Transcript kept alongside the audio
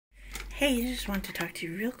Hey, I just want to talk to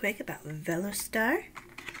you real quick about Vellostar.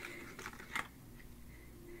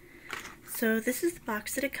 So this is the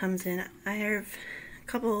box that it comes in. I have a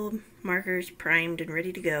couple markers primed and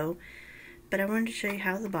ready to go, but I wanted to show you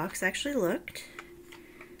how the box actually looked.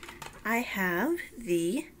 I have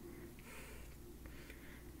the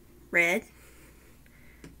red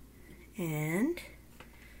and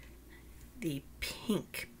the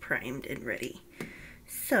pink primed and ready.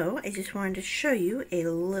 So I just wanted to show you a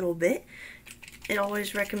little bit. It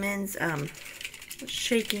always recommends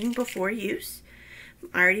shaking before use.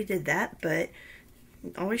 I already did that, but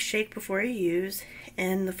always shake before you use.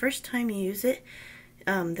 And the first time you use it,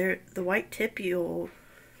 the white tip, it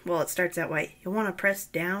starts out white. You'll want to press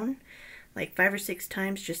down like 5 or 6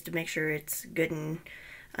 times just to make sure it's good and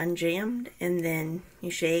unjammed, and then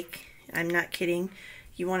you shake. I'm not kidding.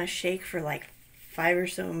 You want to shake for like 5 or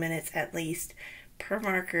so minutes at least per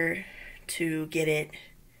marker to get it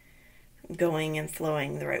going and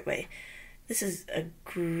flowing the right way. This is a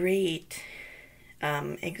great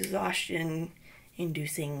exhaustion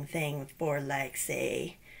inducing thing for, like,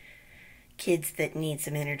 say, kids that need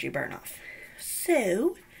some energy burn off.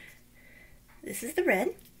 So this is the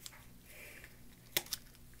red.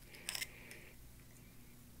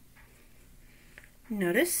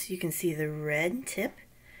 Notice you can see the red tip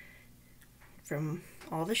from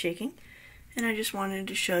all the shaking, and I just wanted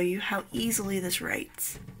to show you how easily this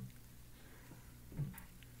writes.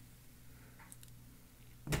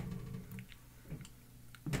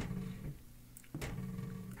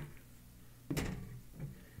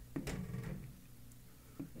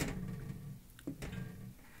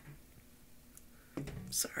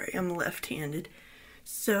 Sorry, I'm left-handed.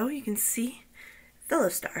 So you can see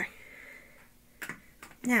Vellostar.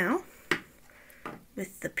 Now,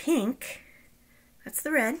 with the pink, that's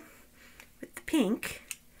the red, with the pink,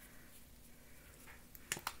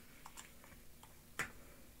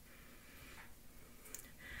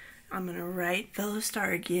 I'm going to write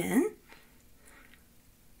Vellostar again.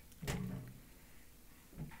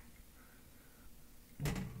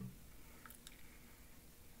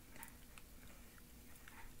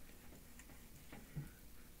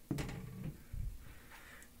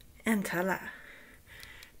 And ta-da!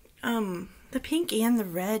 The pink and the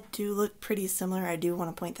red do look pretty similar. I do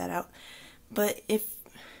want to point that out. But if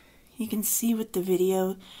you can see with the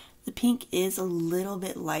video, the pink is a little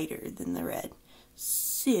bit lighter than the red.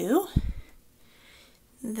 So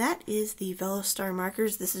that is the Vellostar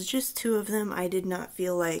markers. This is just 2 of them. I did not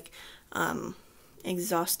feel like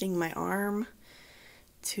exhausting my arm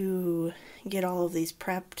to get all of these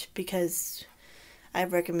prepped, because I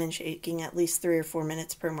recommend shaking at least 3 or 4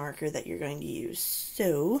 minutes per marker that you're going to use.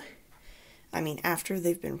 So, I mean, after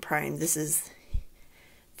they've been primed, this is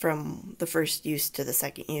from the first use to the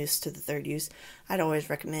second use to the third use. I'd always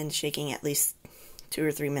recommend shaking at least 2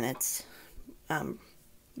 or 3 minutes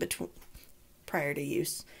prior to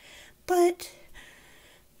use. But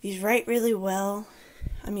these write really well.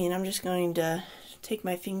 I mean, I'm just going to take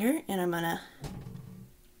my finger and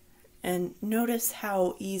notice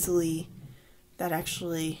how easily that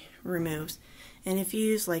actually removes. And if you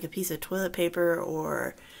use like a piece of toilet paper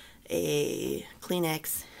or a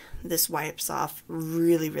Kleenex, this wipes off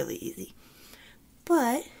really, really easy.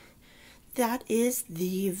 But that is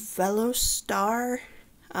the Vellostar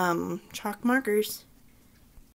chalk markers.